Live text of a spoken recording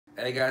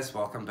Hey guys,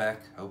 welcome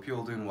back. Hope you're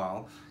all doing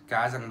well.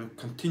 Guys, I'm going to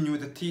continue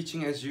with the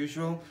teaching as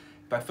usual.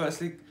 But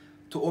firstly,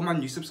 to all my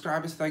new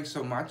subscribers, thanks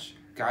so much.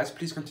 Guys,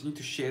 please continue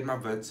to share my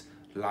vids,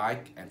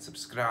 like and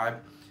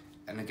subscribe.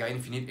 And again,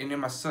 if you need any of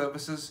my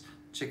services,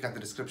 check out the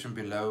description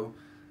below.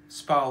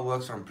 Spell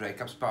works from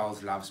breakup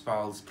spells, love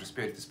spells,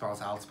 prosperity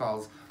spells, health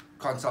spells,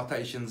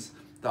 consultations,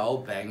 the whole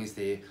bang is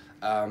there.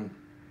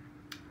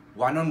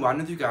 One-on-one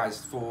with you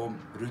guys for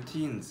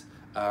routines,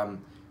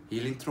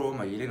 healing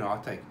trauma, healing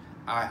heartache.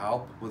 I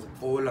help with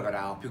all of it.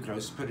 I help you grow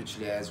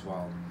spiritually as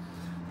well.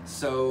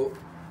 So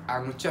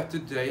I'm going to chat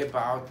today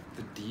about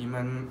the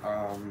demon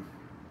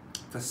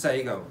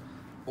Vassago,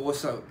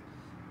 also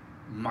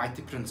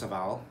mighty prince of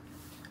hell.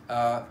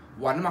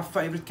 One of my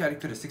favorite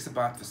characteristics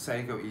about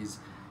Vassago is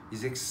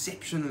he's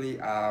exceptionally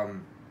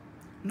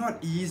not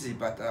easy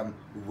but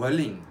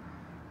willing,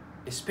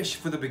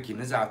 especially for the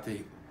beginners out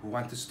there who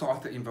want to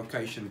start the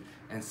invocation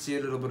and see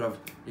a little bit of,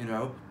 you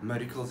know,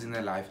 miracles in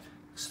their life.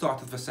 Start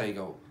with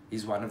Vassago.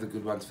 He's one of the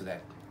good ones for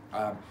that.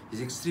 He's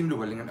extremely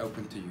willing and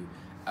open to you,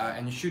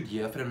 and you should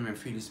hear from him and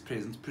feel his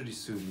presence pretty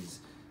soon.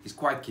 He's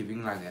quite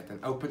giving like that and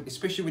open,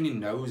 especially when he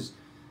knows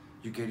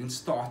you're getting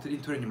started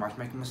into it and you might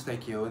make a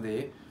mistake here or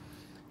there.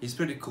 He's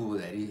pretty cool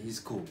with that. He's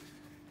cool.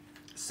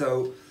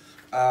 So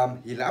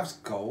he loves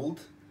gold.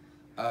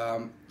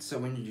 So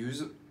when you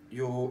use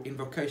your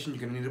invocation,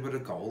 you're gonna need a bit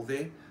of gold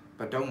there.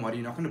 But don't worry,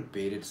 you're not gonna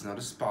bear it. It's not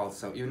a spell.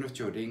 So even with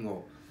your ring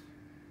or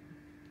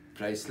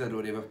bracelet or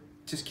whatever,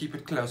 just keep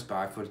it close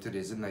by for it to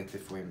resonate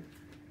there for him.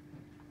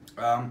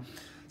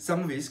 Some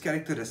of his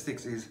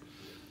characteristics is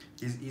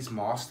he's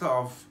master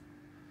of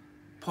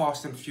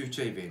past and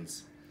future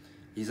events.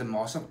 He's a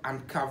master of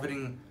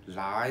uncovering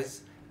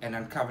lies and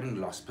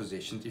uncovering lost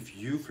possessions. If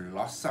you've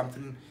lost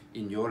something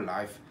in your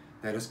life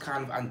that is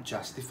kind of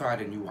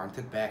unjustified and you want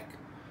it back,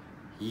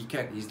 he's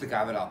the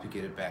guy that'll help you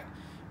get it back.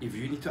 If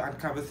you need to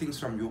uncover things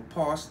from your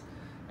past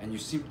and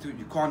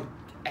you can't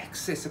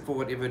access it for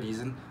whatever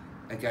reason,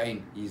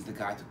 again, he's the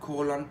guy to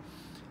call on.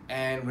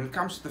 And when it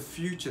comes to the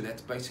future,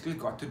 that's basically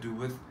got to do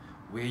with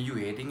where you're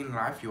heading in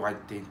life, your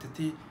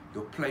identity,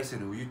 your place,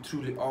 and who you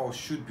truly are or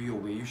should be, or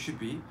where you should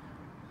be.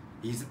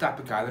 He's the type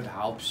of guy that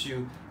helps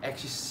you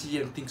actually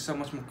see and think so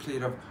much more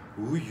clear of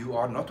who you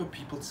are, not what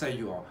people say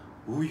you are,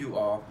 who you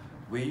are,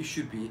 where you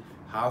should be,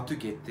 how to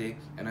get there,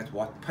 and at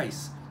what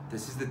pace.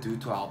 This is the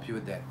dude to help you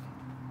with that.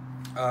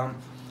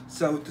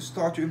 So to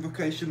start your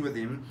invocation with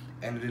him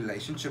and a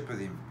relationship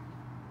with him,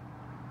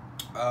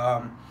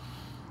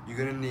 you're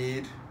gonna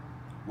need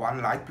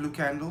one light blue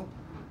candle,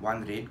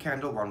 one red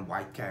candle, one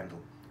white candle.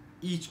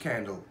 Each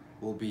candle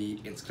will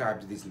be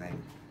inscribed with his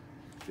name.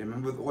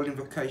 Remember, with all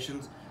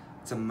invocations,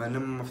 it's a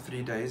minimum of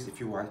 3 days. If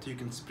you want to, you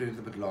can spread it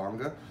a bit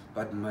longer,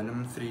 but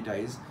minimum 3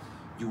 days.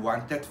 You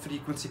want that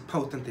frequency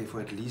potent there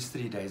for at least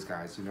 3 days,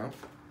 guys, you know.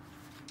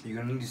 You're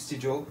gonna need a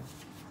sigil,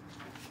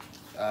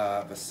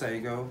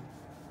 Vassago,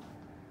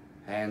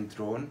 hand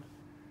drawn.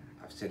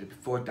 I've said it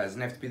before, it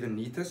doesn't have to be the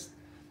neatest,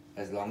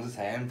 as long as it's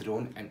hand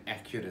drawn and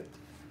accurate.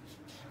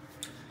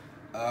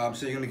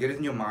 So you're going to get it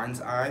in your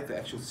mind's eye, the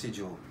actual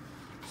sigil.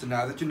 So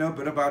now that you know a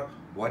bit about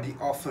what he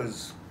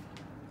offers,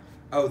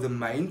 the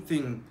main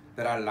thing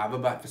that I love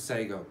about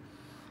Vassago,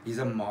 he's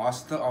a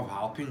master of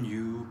helping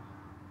you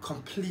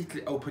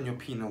completely open your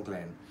pineal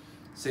gland.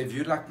 So if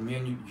you're like me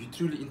and you're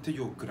truly into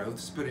your growth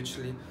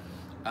spiritually,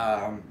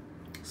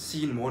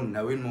 seeing more,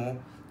 knowing more,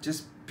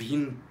 just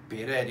being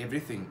better at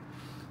everything,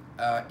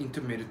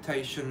 into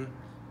meditation,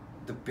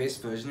 the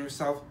best version of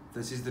yourself,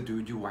 this is the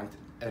dude you want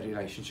a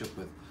relationship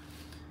with.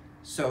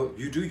 So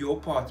you do your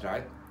part,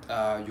 right?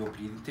 Your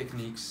breathing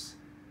techniques,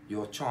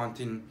 your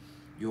chanting,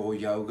 your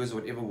yogas,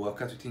 whatever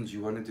workout routines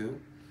you want to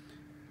do,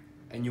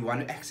 and you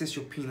want to access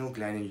your pineal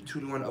gland and you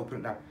truly want to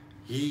open it up.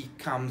 He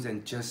comes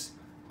and just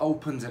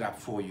opens it up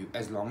for you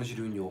as long as you're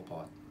doing your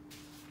part.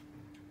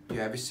 You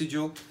have his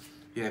sigil,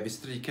 you have his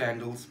 3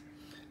 candles.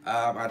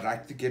 I'd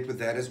like to get with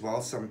that as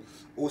well some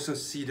also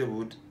cedar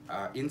wood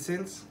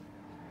incense.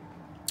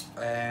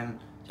 And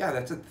yeah,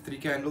 that's it. 3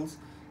 candles,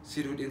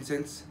 cedarwood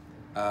incense,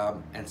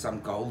 and some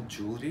gold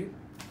jewelry.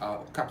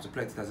 Cups or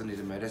plates, doesn't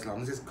really matter as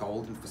long as there's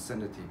gold in the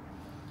vicinity.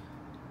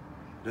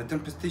 Written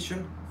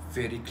petition,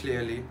 very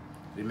clearly.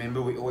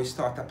 Remember, we always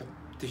start our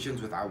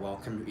petitions with I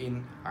welcome you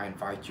in, I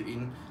invite you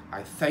in,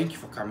 I thank you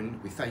for coming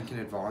in, we thank you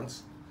in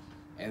advance.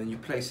 And then you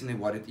place in there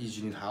what it is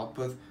you need help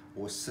with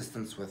or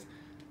assistance with.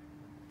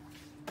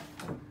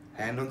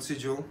 Hand on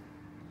sigil,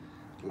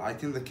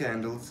 lighting the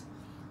candles.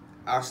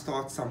 I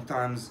start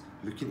sometimes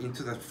looking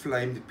into that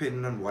flame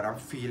depending on what I'm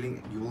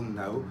feeling. You will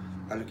know.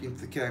 I look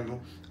into the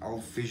candle, I'll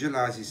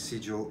visualize his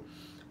sigil.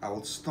 I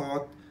will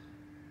start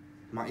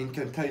my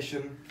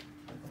incantation,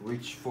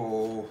 which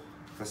for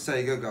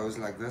Vassago goes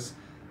like this: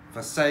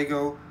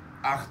 Vassago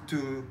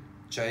achtu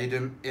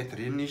jaden et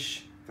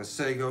rinish,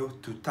 Vassago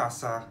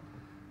tutasa,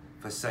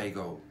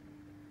 Vassago.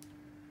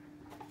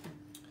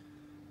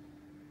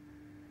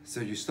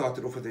 So you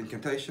started off with the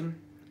incantation,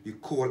 you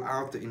call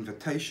out the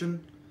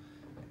invitation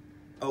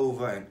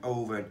over and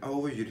over and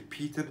over, you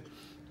repeat it,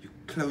 you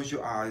close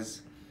your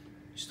eyes,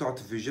 you start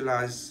to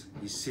visualize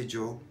his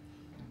sigil,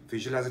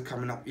 Visualize it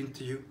coming up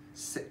into you.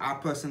 I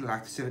personally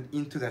like to send it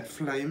into that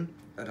flame.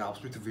 It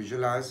helps me to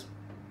visualize.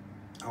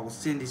 I will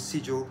send his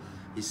sigil,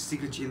 his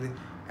signature in there,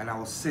 and I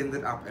will send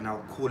it up and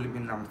I'll call him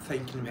in and I'm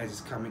thanking him as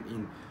he's coming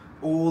in.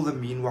 All the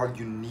meanwhile,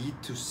 you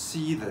need to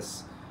see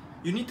this.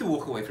 You need to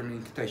walk away from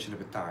incantation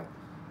of a time.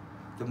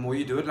 The more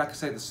you do it, like I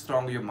say, the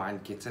stronger your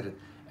mind gets at it.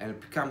 And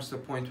it becomes to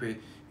the point where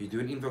you do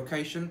an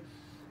invocation,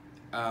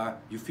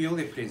 you feel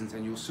their presence,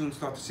 and you'll soon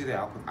start to see their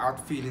help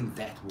without feeling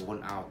that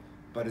worn out.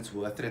 But it's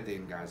worth it at the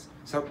end, guys.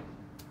 So,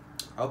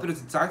 I hope it was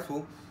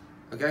insightful.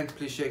 Again,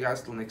 please share,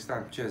 guys. Till next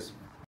time. Cheers.